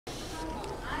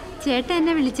ചേട്ടൻ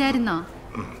എന്നെ വിളിച്ചായിരുന്നോ?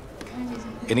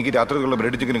 എനിക്ക് രാത്രിയിലുള്ള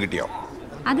ബ്രെഡ് ചിക്കനും കിട്ടിയോ?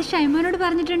 അത് ഷൈമോനോട്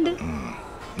പറഞ്ഞിട്ടുണ്ട്.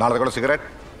 നാളെ സിഗരറ്റ്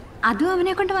അതും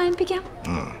അവനെ കൊണ്ട് വാങ്ങിപ്പിക്കാം.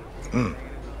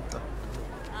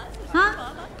 ആ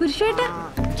പുരുഷേട്ടാ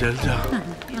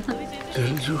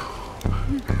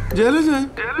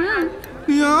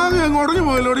ഉടഞ്ഞു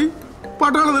പോയല്ലോടി.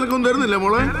 പട്ടാളം നിനക്കൊന്നും തരുന്നില്ല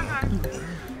മോളെ.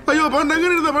 അയ്യോ പണ്ട്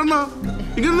എങ്ങനെ ഇരുന്ന പെണ്ണ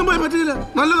ഇങ്ങനൊന്നും പോയി പറ്റില്ല.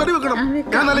 നല്ല തടി വെക്കണം.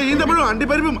 ഞാൻ നല്ല ഈന്തപ്പഴവും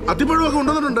അണ്ടിപ്പരിപ്പും അത്തിപ്പഴവും ഒക്കെ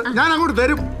കൊണ്ടുവന്നിട്ടുണ്ട്. ഞാൻ അങ്ങോട്ട്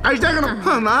തരും, കഴിച്ചേക്കണം.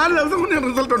 4 ദിവസം കൊണ്ട് ഞാൻ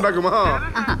റിസൾട്ട് ഉണ്ടാക്കും.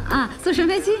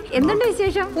 സുഷമേച്ചി എന്തുണ്ട്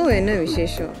വിശേഷം? ഓ എന്നാ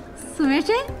വിശേഷം?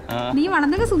 സുമേഷേ നീ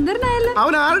വളർന്നൊക്കെ സുന്ദരനായല്ലോ.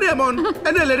 അവൻ ആരുടെയാ മോൻ?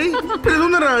 എന്റെ അല്ലേടി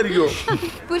സുന്ദരനായിരിക്കോ?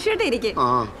 പുരുഷേട്ട ഇരിക്കെ.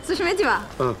 സുഷമേച്ചി വാ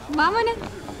മോനെ.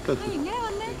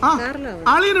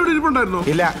 ആളിയനോട് ഇരിപ്പുണ്ടായിരുന്നോ?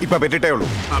 ഇല്ല, ഇപ്പൊ പെറ്റിട്ടേ ഉള്ളൂ.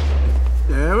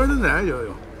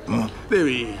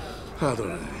 ദേവി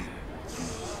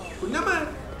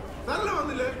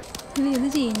ഇത്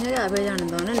ചീഞ്ഞ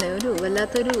കാബേജാണെന്ന് തോന്നല്ലേ, ഒരു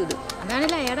വല്ലാത്തൊരു ഇത്.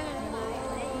 അതാണല്ലേ അയാടെ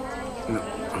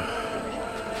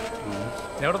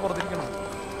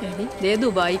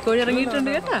ദുബായി കോഴി ഇറങ്ങിയിട്ടുണ്ട്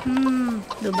കേട്ടാ.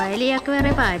 ദുബായിൽ ഇയാൾക്ക്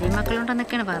വേറെ ഭാര്യ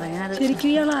മക്കളുണ്ടെന്നൊക്കെയാണ് പറയുന്നത്. ശരിക്കും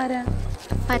ഇയാൾ ആരാ?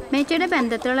 പത്മേച്ചിയുടെ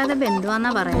ബന്ധത്തിലുള്ള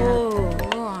ബന്ധുവാന്നാ പറയുന്നത്.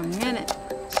 ഓ അങ്ങനെ.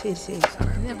 ശരി ശരി.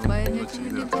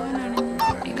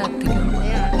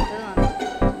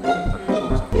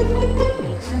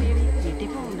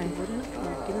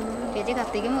 ചേച്ചി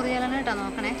കത്തിക്ക് മുറിയാലാണ് കേട്ടോ,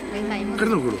 നോക്കണേ.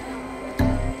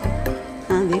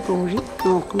 അതേ കോഴി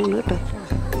നോക്കണുള്ളൂ കേട്ടോ.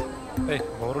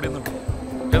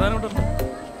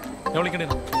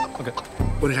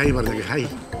 ഒരു ഹായ് പറഞ്ഞേ. ഹായ്.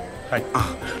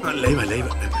 ലൈവാ ലൈവ്.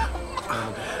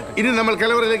 ഇനി നമ്മൾ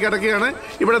കലവറയിലേക്ക് അടക്കുകയാണ്.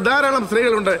 ഇവിടെ ധാരാളം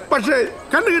സ്ത്രീകളുണ്ട്. പക്ഷേ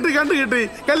കണ്ടുകിട്ടി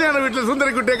കല്യാണ വീട്ടിൽ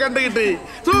സുന്ദരക്കുട്ടിയെ കണ്ടുകിട്ടി.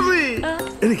 സൂസി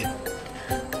എനിക്ക്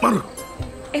മറു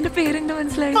എന്റെ പേരെന്താ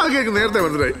മനസ്സിലായി? കേക്ക് നേരത്തെ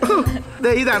മനസ്സിലായി.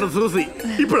 ഇതാണ് സൂസി.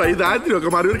 ഇപ്പഴാ ഇത് ആദ്യമൊക്കെ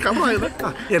മാറി ഒരു കമായത്.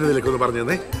 എന്നതിലേക്ക് ഒന്ന് പറഞ്ഞു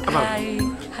തന്നെ.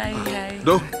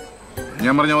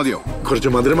 ഞാൻ പറഞ്ഞ മതിയോ? കുറച്ച്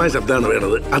മധുരമായ ശബ്ദമാണ്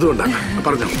വേണത്, അതുകൊണ്ടാണ്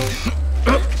പറഞ്ഞോ.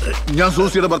 ഞാൻ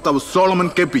സൂസിയുടെ ഭർത്താവ് സോളമൻ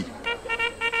KP.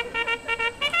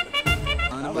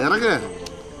 ഇറക്ക്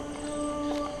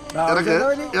ഇറക്ക്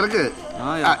ഇറക്ക്.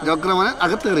 ജോക്രമോനെ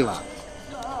അകത്തേറി വാ.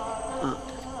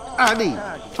 അടി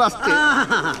ഫസ്റ്റ്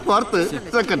ഫോർത്ത്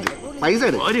സെക്കൻഡ്. പൈസ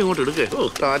ഇങ്ങോട്ട് എടുക്കേ.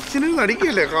 അച്ഛനും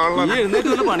നടിക്കല്ലേ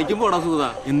പണിക്കും പോടാ സൂത.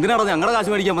 എന്തിനാണോ ഞങ്ങളുടെ കാശ്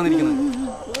മേടിക്കാൻ വന്നിരിക്കുന്നത്?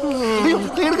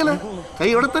 എടുക്കല്ലേ, കൈ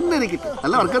ഇവിടെ തന്നെ ഇരിക്കട്ടെ.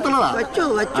 നല്ല വർക്കത്തുള്ളതാ.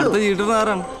 അടുത്ത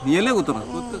ചീട്ടുകാരാണ്, നീയല്ലേ കുത്തണം.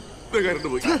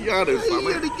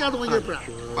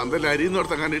 പന്തൽ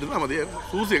അരിന്നോടത്തങ്ങാൻ ഇരുന്നാ മതിയായിരുന്നു.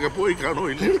 സൂസിയൊക്കെ പോയി കാണോ?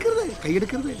 ഇല്ല,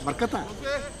 കൈയെടുക്കരുത്, വർക്കത്താ.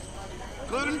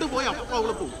 പോയി അപ്പ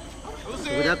അവിടെ പോകും.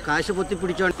 കാശ് പൊത്തി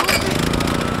പിടിച്ചോ.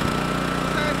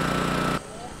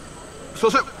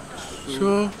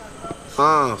 ആ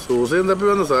സൂസയും തപ്പി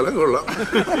വന്ന സ്ഥലം കൊള്ളാം.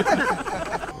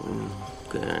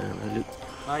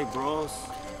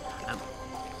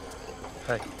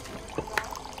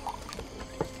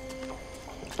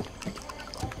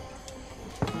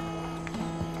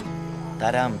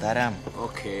 തരാം.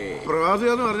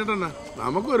 പ്രവാസിയാന്ന് പറഞ്ഞിട്ടെന്നാ,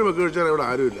 നമുക്കൊരു വെക്ക് കഴിച്ചാൽ ഇവിടെ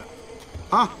ആരുമില്ല.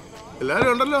 ആ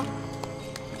എല്ലാരും ഉണ്ടല്ലോ.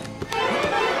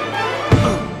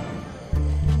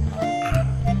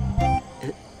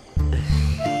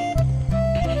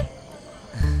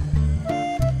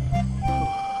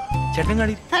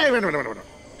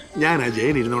 ഞാൻ ആ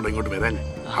ജയൻ ഇരുന്നോണ്ട് ഇങ്ങോട്ട് വരാൻ.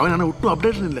 അവനാണ് ഒട്ടും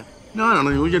അപ്ഡേഷൻ ഇല്ല. ഞാനാണ്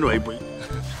ന്യൂജനും ആയിപ്പോയി.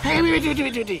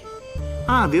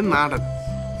 ആദ്യം നാടൻ,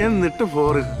 എന്നിട്ട്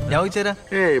ഫോറിൻ.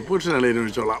 പുരുഷനാളെ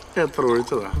ഒഴിച്ചോളാം. എത്ര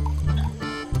ഒഴിച്ചതാ?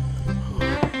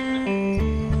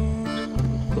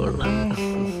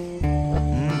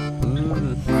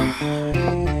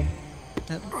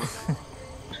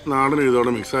 നാടനും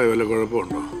ഇതോടെ മിക്സായ വല്ല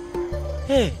കുഴപ്പമുണ്ടോ?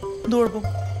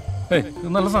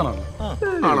 നല്ല സാധനമാണ്.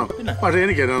 ആണോ? പക്ഷെ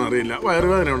എനിക്ക് എന്നാന്ന് അറിയില്ല.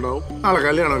 വയറുവേദന ഉണ്ടാവും. നാളെ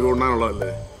കല്യാണമൊക്കെ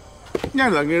ഉണ്ണാനുള്ളതല്ലേ.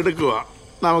 ഞാനിത് അങ്ങ് എടുക്കുക.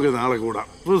 നമുക്ക് നാളെ കൂടാം.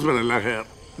 സൂസ്മനല്ല ഹെയർ.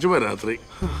 ശുഭരാത്രി.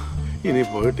 ഇനി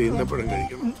പോയിട്ട് ഈന്തപ്പഴം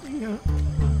കഴിക്കണം.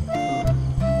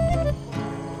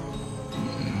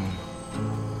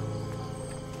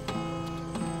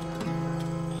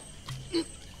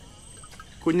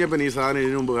 കുഞ്ഞപ്പൻ ഈ സാധനം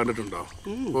ഇതിനു മുമ്പ് കണ്ടിട്ടുണ്ടോ?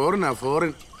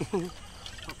 ഫോറിൻ.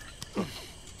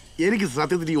 എനിക്ക്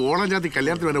സത്യത്തിൽ ഈ ഓണം ജാതി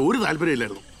കല്യാണത്തിന് വരെ ഒരു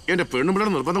താല്പര്യമില്ലായിരുന്നു. എന്റെ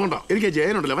പെണ്ണുമ്പിള്ളയുടെ നിർബന്ധം കൊണ്ടാ. എനിക്ക്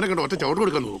ജയനുണ്ടല്ലോ, അവനെ കണ്ട ഒറ്റ ചവിട്ട്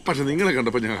കൊടുക്കാൻ തോന്നും. പക്ഷെ നിങ്ങളെ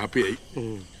കണ്ടപ്പോൾ ഞാൻ ഹാപ്പിയായി.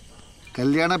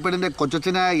 കല്യാണ പെണ്ണിന്റെ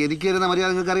കൊച്ചനായ എനിക്ക് വരുന്ന മര്യാദ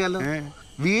നിങ്ങൾക്ക് അറിയാലോ.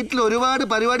 വീട്ടിൽ ഒരുപാട്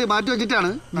പരിപാടി മാറ്റി വെച്ചിട്ടാണ്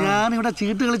ഞാൻ ഇവിടെ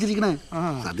ചീട്ട് കളിച്ചിരിക്കണേ.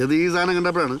 സത്യത്തിൽ ഈ സാധനം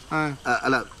കണ്ടപ്പോഴാണ്,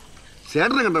 അല്ല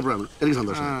ചേട്ടനെ കണ്ടപ്പോഴാണ് എനിക്ക്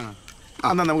സന്തോഷം.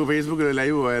 എന്നാ നമുക്ക് ഫേസ്ബുക്കിൽ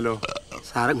ലൈവ് പോയാലോ?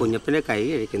 സാറെ കുഞ്ഞപ്പനെ കൈ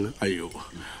കഴിക്കുന്നു. അയ്യോ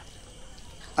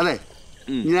അതെ,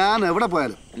 ഞാൻ എവിടെ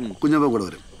പോയാലും കുഞ്ഞപ്പ കൂടെ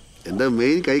വരും. എന്റെ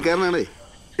മെയിൻ കൈക്കാരനാണേ.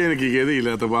 എനിക്ക്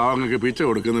ഗതിയില്ലാത്ത പാവങ്ങൾക്ക് പിച്ച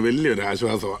കൊടുക്കുന്ന വലിയൊരു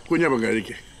ആശ്വാസമാണ്. കുഞ്ഞപ്പൻ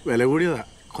കഴിക്കേ, വില കൂടിയതാ,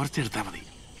 കുറച്ചെടുത്താൽ മതി.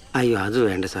 അയ്യോ അത്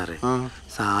വേണ്ട സാറേ.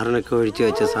 സാറിനൊക്കെ ഒഴിച്ചു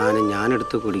വെച്ച സാധനം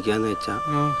ഞാനെടുത്ത് കുടിക്കാന്ന് വെച്ചാ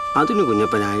അതിന്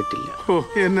കുഞ്ഞപ്പനായിട്ടില്ല.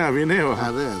 എന്നാ വിനയോ?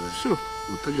 അതെ അതെ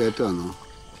മൊത്തം കയറ്റം വന്നു.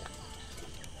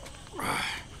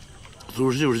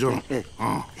 സൂക്ഷിച്ച് പിടിച്ചോണം.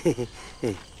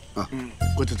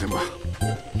 കൊച്ചമ്പ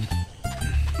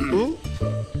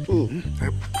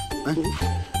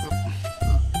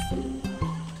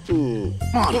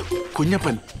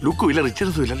കുഞ്ഞപ്പൻ ലുക്കും ഇല്ല,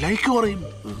 റിച്ചർസും ഇല്ല, ലൈക്ക് പറയും.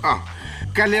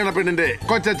 കല്യാണ പെണ്ണിന്റെ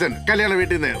കൊച്ചച്ഛൻ കല്യാണ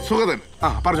വീട്ടിൽ നിന്ന് സുഗതൻ.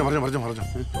 പറഞ്ഞു.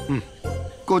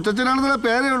 കൊച്ചച്ഛനാണെന്നുള്ള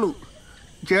പേരേ ഉള്ളൂ.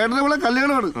 ചേട്ടനെ പോലെ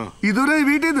കല്യാണമാണ്. ഇതുവരെ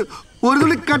വീട്ടിൽ നിന്ന് ഒരു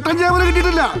തുള്ളി കട്ടൻ ചാവല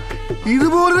കിട്ടിയിട്ടില്ല.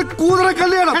 ഇതുപോലെ കൂതറ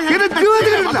കല്യാണം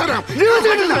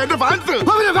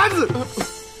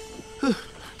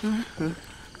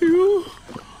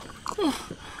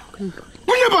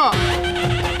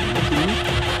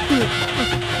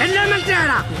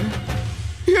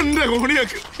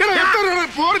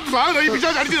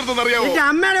എന്റെ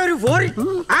അമ്മയുടെ ഒരു ഫോറിൻ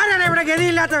ആരാണ് ഇവിടെ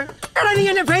ഗതിയില്ലാത്ത? എടാ നീ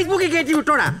എന്നെ ഫേസ്ബുക്കിൽ കയറ്റി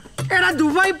വിട്ടോടാ. എടാ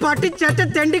ദുബായ് പട്ടി ചെറ്റ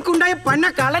തെണ്ടിക്കുണ്ടായ പന്ന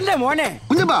കളന്റെ മോനെ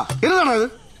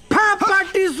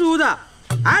പട്ടി സൂത.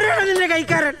 ആരാണ് നിന്റെ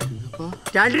കൈക്കാരൻ?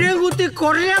 രണ്ടിനെയും കുത്തി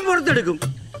കൊറയാൻ പുറത്തെടുക്കും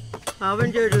അവൻ.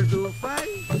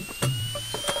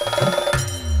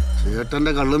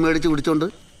 ചേട്ടന്റെ കള്ളും മേടിച്ച് കുടിച്ചോണ്ട്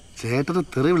ചേട്ടനെ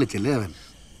തെറി വിളിച്ചില്ലേ അവൻ.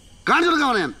 കാണിച്ചു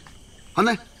കൊടുക്കാം ഞാൻ.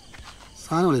 അന്നേ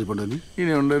സാധനം വിളിച്ചിട്ടുണ്ടോ?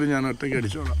 ഇനി ഉണ്ടെങ്കിലും ഞാൻ ഒറ്റയ്ക്ക്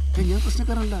അടിച്ചോളാം. ഞാൻ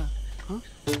പ്രശ്നക്കാരല്ല.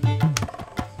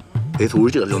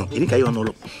 സൂക്ഷിച്ച് കളിച്ചോളാം. ഇനി കൈ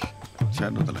വന്നോളും.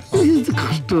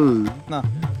 കഷ്ടം.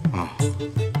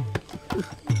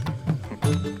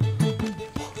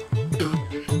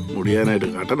 മുടിയാനായിട്ട്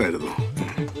കട്ടനായിരുന്നു.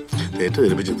 തേറ്റ്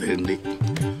ധരിപ്പിച്ച് തേണ്ടി.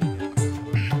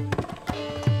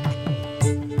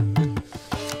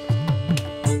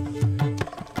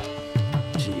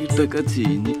 ചീട്ടൊക്കെ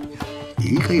ചീഞ്ഞ്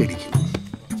ഈ കൈ അടിക്കും.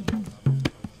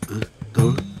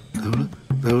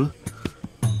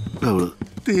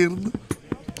 തീർന്നു.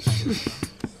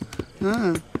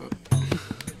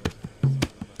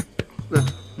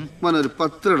 ഒരു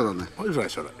 10 രൂപ തന്നെ.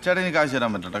 ചേട്ടാ ഇനി കാശ് തരാൻ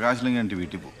പറ്റട്ടെ. കാശില്ലെങ്കിൽ എനിക്ക്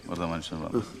വീട്ടിൽ പോകും. വെറുതെ മനുഷ്യർ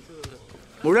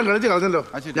മുഴുവൻ കളിച്ച് കളഞ്ഞല്ലോ.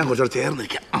 ഞാൻ കുറച്ചുകൂടെ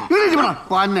ചേർന്നിരിക്കാം.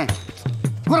 പിന്നെ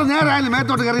കുറെ നേരം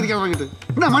മേത്തോട്ട് കയറിയിരിക്കാൻ തുടങ്ങിയിട്ട്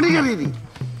ഇവിടെ മണി കയറി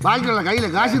ബാക്കിയുള്ള കയ്യിലെ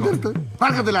കാശ് തീർത്ത്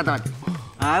പറക്കത്തില്ലാത്തവൻ.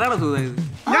 ആരാണ് സൂത ഇത്?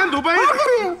 ഞാൻ ദുബായ്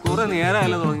കുറെ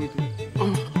നേരമല്ല തുടങ്ങിയിട്ട്.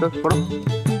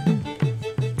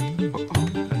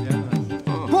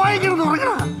 പോയിക്കിരുന്ന്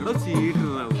ഉറങ്ങണ.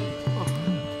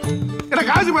 എടാ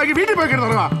കാശ് പോയി വീട്ടിൽ പോയി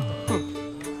കിടന്നുറങ്ങാ.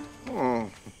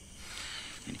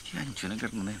 എനിക്ക് അഞ്ചുനെ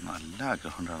കിടന്നേ നല്ല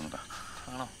ആഗ്രഹം ഉണ്ടാകുന്നതാ.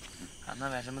 ആണോ? എന്നാ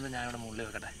വിഷമത്തിൽ ഞാൻ ഇവിടെ മുകളിൽ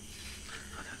വെക്കട്ടെ.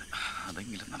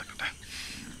 അതെങ്കിലും നടക്കട്ടെ.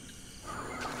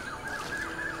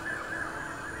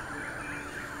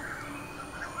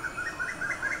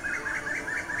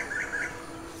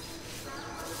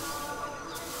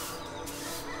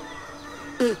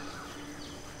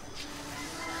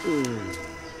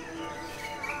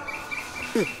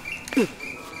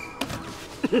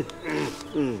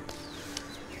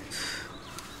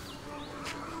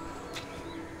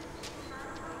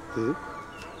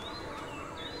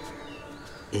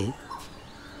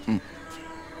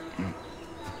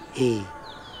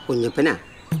 കുഞ്ഞപ്പനാ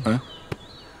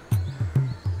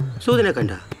സൂതിനെ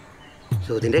കണ്ട?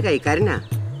 സൂതിന്റെ കൈക്കാരനാ.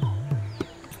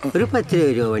 ഒരു 10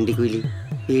 രൂപ വണ്ടിക്കൂലി.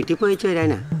 വീട്ടിൽ പോയിച്ച്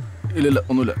വരാനാ? ഇല്ല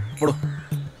ഒന്നുമില്ല.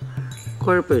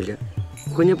 കുഴപ്പമില്ല.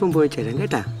 കുഞ്ഞപ്പം പോയിച്ച് തരാം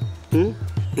കേട്ടാ.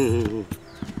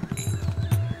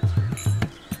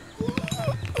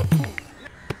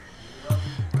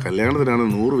 കല്യാണത്തിനാണ്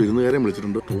 100 വിരുന്നുകാരെ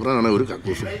വിളിച്ചിട്ടുണ്ട്. ടൂറാണ് ഒരു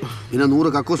കക്കൂസും. പിന്നെ 100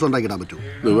 കക്കൂസ് ഉണ്ടാക്കിയിടാൻ പറ്റൂ.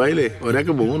 ദുബായിലെ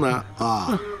ഒരാൾക്ക് 3.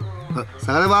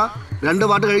 സകലവാ 2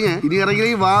 പാട്ട് കഴിഞ്ഞ് ഇനി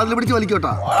ഇറങ്ങി വാതിൽ പിടിച്ച്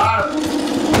വലിക്കോട്ടാ.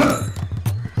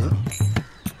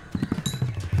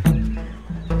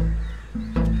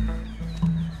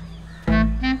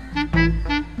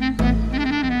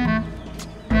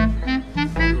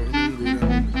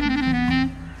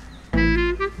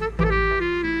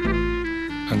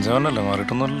 അഞ്ചാവനല്ലേ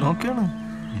മാറിയിട്ടൊന്നുമല്ലോ. നോക്കിയാണ്.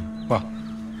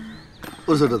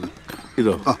 ഒരു സെറ്റ്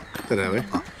ഇതോ തരാവേ.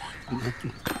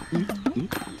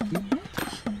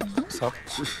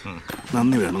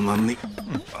 നന്ദി വേണം. നന്ദി.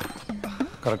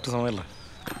 കറക്റ്റ് സമയമല്ലേ?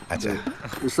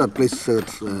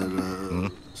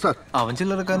 അവൻ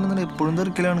ചില്ലറക്കാരൻ എപ്പോഴും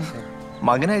തെറിക്കലാണ്.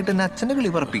 മകനായിട്ട് തന്നെ അച്ഛന്റെ കിളി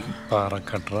പറപ്പിക്കും.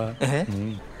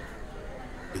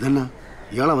 ഇതന്നെ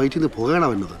ഇയാളെ വയറ്റിൽ നിന്ന് പുകയാണ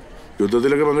വന്നത്.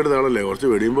 യുദ്ധത്തിലൊക്കെ പങ്കെടുത്ത ആളല്ലേ, കുറച്ച്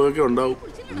വെടിയുമ്പോഴൊക്കെ ഉണ്ടാവും.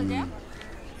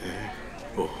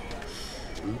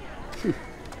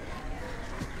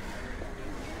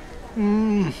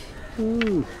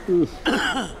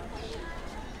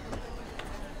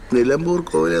 നിലമ്പൂർ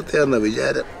കോവിലത്തെയാന്ന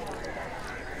വിചാരം.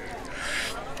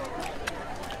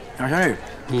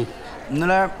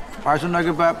 ഇന്നലെ പായസം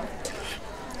ഉണ്ടാക്കിയപ്പോ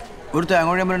ഒരു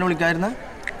തേങ്ങോഴി അമ്മ വിളിക്കായിരുന്ന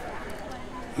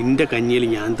എൻ്റെ കഞ്ഞിയിൽ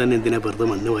ഞാൻ തന്നെ എന്തിനാ വെറുതെ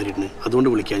മണ്ണ് വാരിയിട്ടുണ്ട്, അതുകൊണ്ട്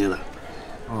വിളിക്കാഞ്ഞതാ.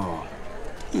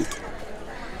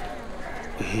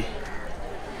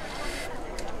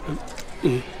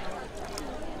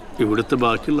 ഇവിടുത്തെ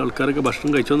ബാക്കിയുള്ള ആൾക്കാരൊക്കെ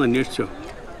ഭക്ഷണം കഴിച്ചോന്ന് അന്വേഷിച്ചോ?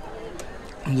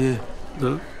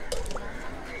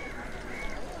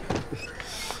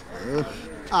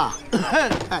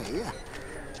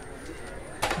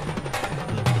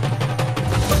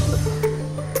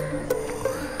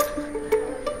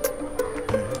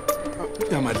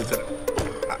 ഞാൻ മാറ്റിത്തരാം.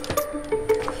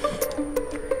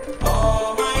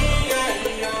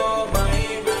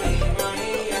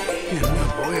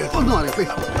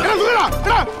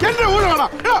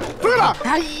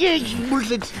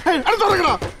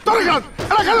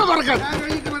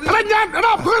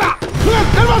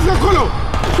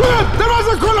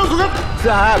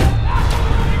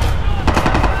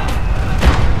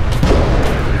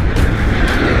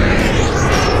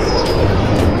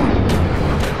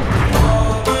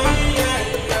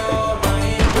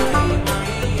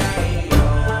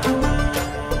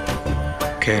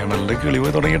 കേണലിന്റെ കിളി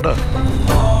പോയി തുടങ്ങിട്ടാ.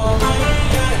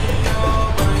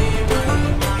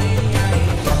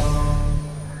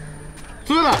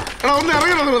 ഒന്ന്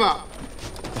ഇറങ്ങണം സുഗത.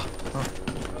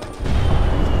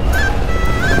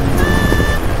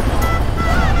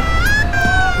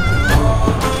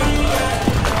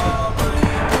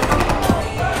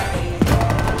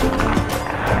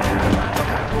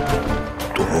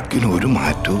 തോക്കിന് ഒരു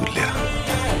മാറ്റവും ഇല്ല.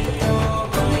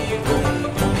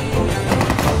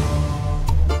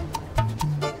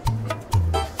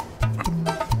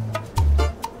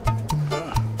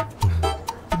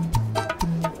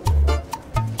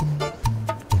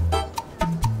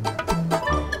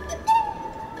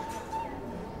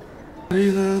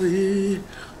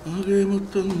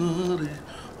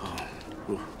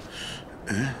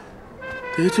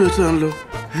 തേച്ച് വെച്ചതാണല്ലോ.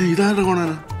 ഇതാരുടെ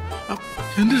കോണാണ്?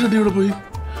 എൻ്റെ ഷഡ്ഡി ഇവിടെ പോയി.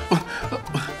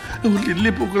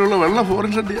 ലില്ലിപ്പൂക്കളുള്ള വെള്ള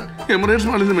ഫോറിൻ ഷഡ്ഡിയാ. എമിറേറ്റ്സ്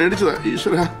മാളിൽ നിന്ന് മേടിച്ചതാ.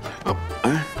 ഈശ്വര,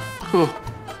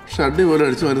 ഷഡ്ഡി പോലെ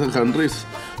അടിച്ചു വരുന്ന കൺട്രീസ്.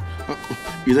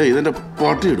 ഇതെൻ്റെ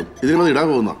പാർട്ടി ഇടും. ഇതിനത് ഇടാൻ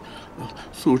പോകുന്ന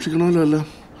സൂക്ഷിക്കണമല്ലോ എല്ലാം.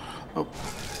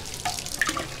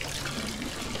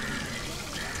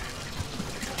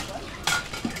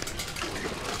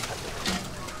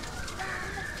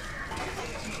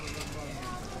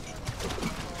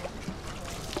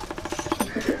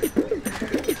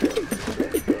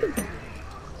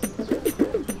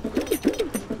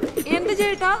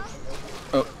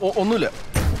 ഒന്നുമില്ല.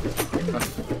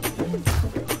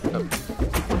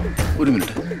 ഒരു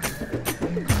മിനിറ്റ്.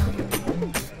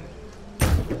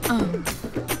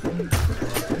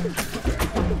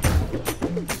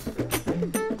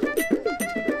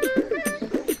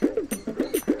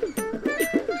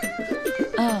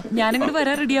 ഞാനിങ്ങോട്ട്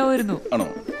വരാൻ റെഡിയാവുമായിരുന്നു. ആണോ?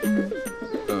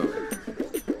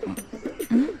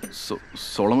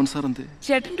 സോളമൻ സാർ എന്തേ?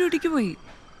 ചേട്ടൻ ഡ്യൂട്ടിക്ക് പോയി.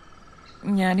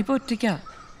 ഞാനിപ്പോ ഒറ്റയ്ക്കാ.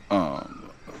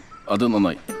 അത്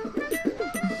നന്നായി.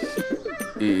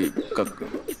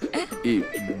 ഈ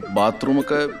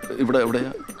ബാത്റൂമൊക്കെ ഇവിടെ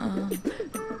എവിടെയാ?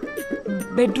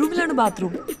 ബെഡ്റൂമിലാണ്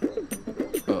ബാത്റൂം.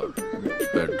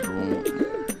 ബെഡ്റൂം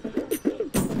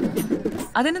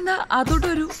അതിനെന്താ, അതോട്ട്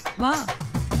വരൂ, വാ.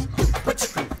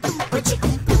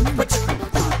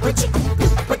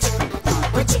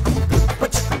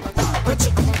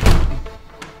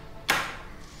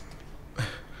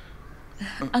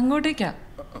 അങ്ങോട്ടേക്കാ.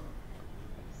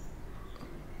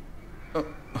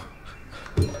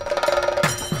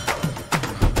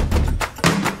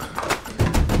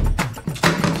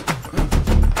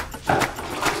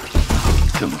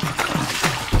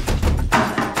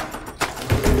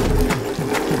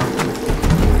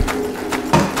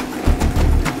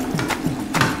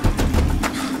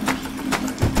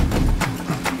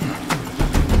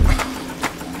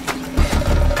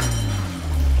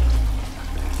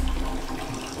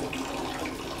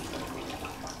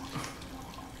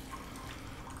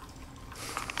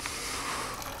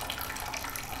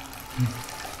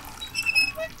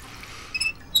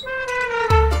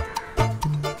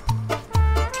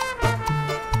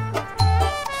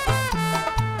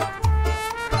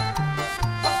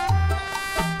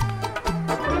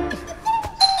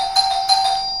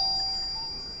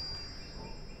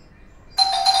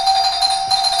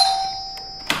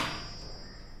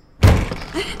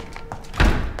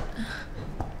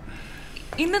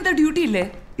 ഇന്നെന്താ ഡ്യൂട്ടി ഇല്ലേ?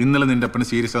 ഇന്നലെ നിന്റെ അപ്പന്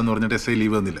സീരിയസ് ആന്ന് പറഞ്ഞിട്ട് എസ് ഐ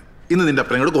ലീവ് തന്നില്ല. ഇന്ന് നിന്റെ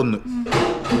അപ്പനോട് കൊന്നു.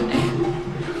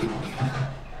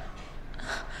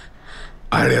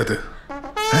 ആരെയത്?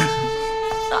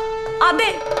 അതെ,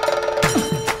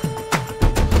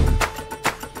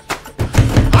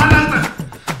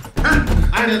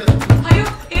 അയ്യോ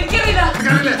എനിക്കറിയില്ല.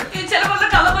 ചിലപ്പോൾ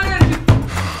കള്ളപ്പണി കാണിക്കും.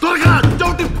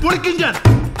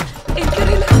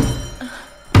 എനിക്കറിയില്ല.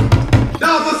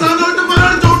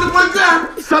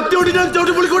 സത്യോട് ഞാൻ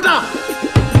ചവിട്ടി പൊളിക്കൂട്ടാ.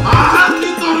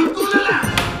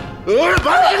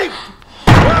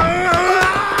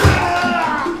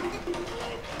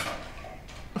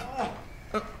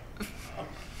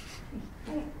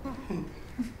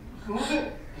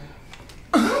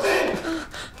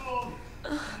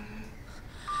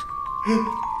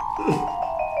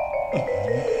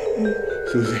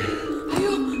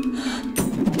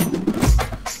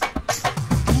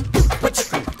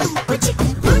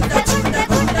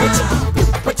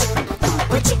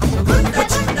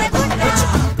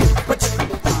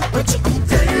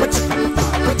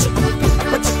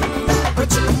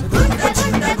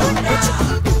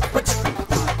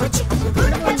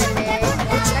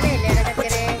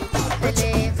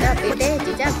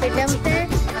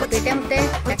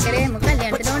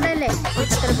 കല്യാണത്തിനോണ്ടല്ലേ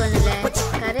അത്ര പൊന്നല്ലേ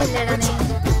കരയില്ലേടാ നീ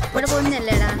ഇവിടെ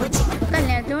പൊന്നല്ലേടാ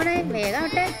കല്യാണത്തിനോടെ വേഗം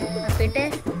ആവട്ടെ അപ്പിട്ടെ.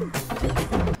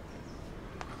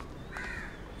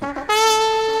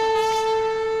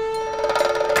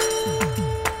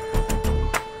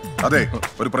 അതെ,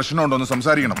 ഒരു പ്രശ്നമുണ്ടോ ഒന്ന്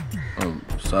സംസാരിക്കണം.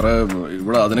 സാറേ,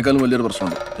 ഇവിടെ അതിനേക്കാളും വലിയൊരു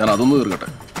പ്രശ്നമുണ്ട്. ഞാൻ അതൊന്ന് തീർക്കട്ടെ.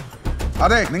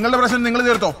 അതെ, നിങ്ങളുടെ പ്രശ്നം നിങ്ങൾ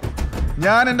തീർത്തോ.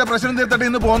 ഞാൻ എന്റെ പ്രശ്നം തീർത്തിട്ട്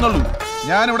ഇന്ന് പോകുന്നുള്ളൂ.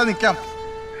 ഞാൻ ഇവിടെ നിൽക്കാം.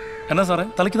 എന്നാ സാറേ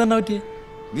തലയ്ക്ക് തന്നെ പറ്റിയേ?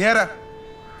 നീ ആരാ?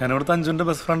 ഞാൻ ഇവിടുത്തെ അഞ്ജുന്റെ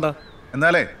ബെസ്റ്റ് ഫ്രണ്ടാ.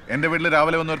 എന്നാലേ എന്റെ വീട്ടിൽ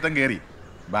രാവിലെ വന്നൊരുത്തൻ കയറി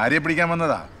ഭാര്യയെ പിടിക്കാൻ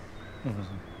വന്നതാ.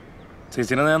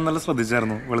 ചേച്ചിനെ ഞാൻ നല്ല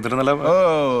ശ്രദ്ധിച്ചായിരുന്നു. വെളുത്തിട്ട് നല്ല. ഓ,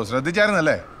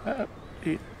 ശ്രദ്ധിച്ചായിരുന്നല്ലേ?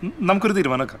 നമുക്കൊരു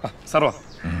തീരുമാനമൊക്കെ. സാറോ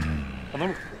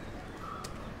വന്നോളൂ.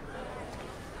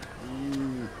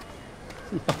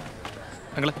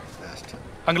 അങ്ങളെ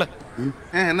അങ്ങളെ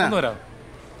ഒന്ന് വരാം.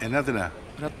 എന്നാത്തിനാ?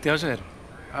 ഒരു അത്യാവശ്യമായിരുന്നു.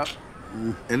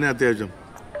 എന്നെ അത്യാവശ്യം?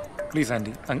 പ്ലീസ്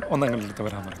ആൻറ്റി, ഒന്ന് അങ്ങനെ അടുത്ത്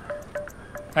വരാൻ പറയും.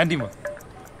 ആൻറ്റി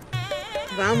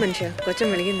വാ മനുഷ്യ, കൊച്ചൻ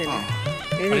വിളിക്കുന്നില്ല.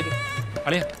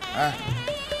 അളിയ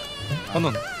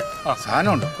ഒന്നൊന്ന്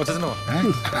സാധനമുണ്ട് കൊച്ചച്ഛനെ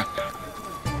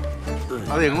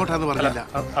അത് എങ്ങോട്ടാന്ന് പറഞ്ഞില്ല.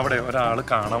 അവിടെ ഒരാള്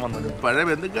കാണാൻ വന്നത്. പഴയ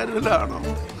ബന്ധുക്കാരുമല്ലാണോ?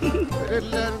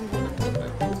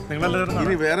 നിങ്ങളെല്ലാവരും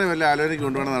ഇനി വേറെ വല്ല ആലോചനയ്ക്ക്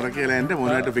കൊണ്ടുപോകണം നടക്കില്ല. എന്റെ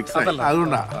മോനായിട്ട് ഫിക്സ് ആയി.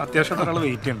 അതുകൊണ്ടാ. അത്യാവശ്യം ഒരാൾ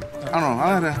വെയിറ്റ് ചെയ്യുന്നുണ്ട്. ആണോ?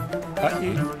 അതാരാ?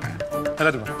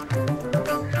 എല്ലാവരും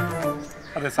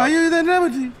അയ്യോ, ഇതെന്നാ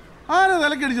പറ്റി? ആരാ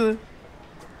തലക്കടിച്ചത്?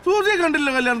 സൂചിയെ കണ്ടില്ല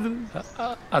കല്യാണത്തിന്.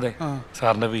 അതെ,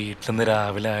 സാറിന്റെ വീട്ടിൽ നിന്ന്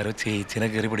രാവിലെ ആരോ ചേച്ചിനെ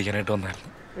കയറി പിടിക്കാനായിട്ട്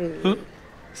വന്നായിരുന്നു.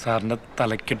 സാറിന്റെ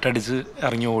തലക്കിട്ടടിച്ച്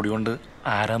ഇറങ്ങി ഓടിയോണ്ട്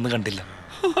ആരാന്ന് കണ്ടില്ല.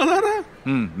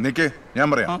 നിക്ക്, ഞാൻ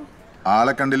പറയാം.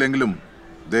 ആളെ കണ്ടില്ലെങ്കിലും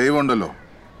ദൈവം ഉണ്ടല്ലോ,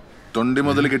 തൊണ്ടി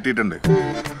മുതൽ കിട്ടിയിട്ടുണ്ട്.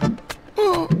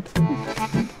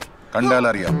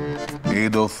 കണ്ടാലറിയാം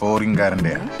ഏതോ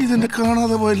ഫോറിൻകാരന്റെ. ഇതിന്റെ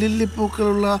കാണാതെ പോയ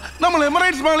ലില്ലിപ്പൂക്കളുള്ള നമ്മൾ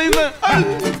എമിറേറ്റ്സ് മാളിൽ നിന്ന്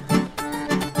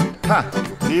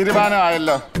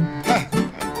തീരുമാനമായല്ലോ.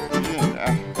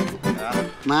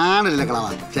 നാണില്ല കളവാ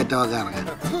ചേറ്റവാക്ക ഇറങ്ങാൻ.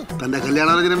 തന്റെ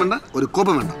കല്യാണാലോചന വേണ്ട, ഒരു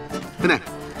കോപ്പം വേണ്ട. പിന്നെ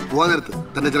പോകാൻ നേരത്ത്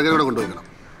തന്റെ ചെറുക്കനെ കൂടെ കൊണ്ടുപോയിക്കണം.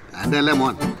 എന്റെ അല്ലേ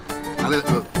മോൻ. അത്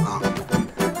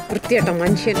വൃത്തിയാട്ടോ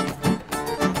മനുഷ്യൻ.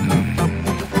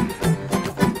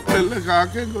 എല്ലാ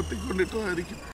കാക്കയും കൊത്തിക്കൊണ്ടിട്ടതായിരിക്കും.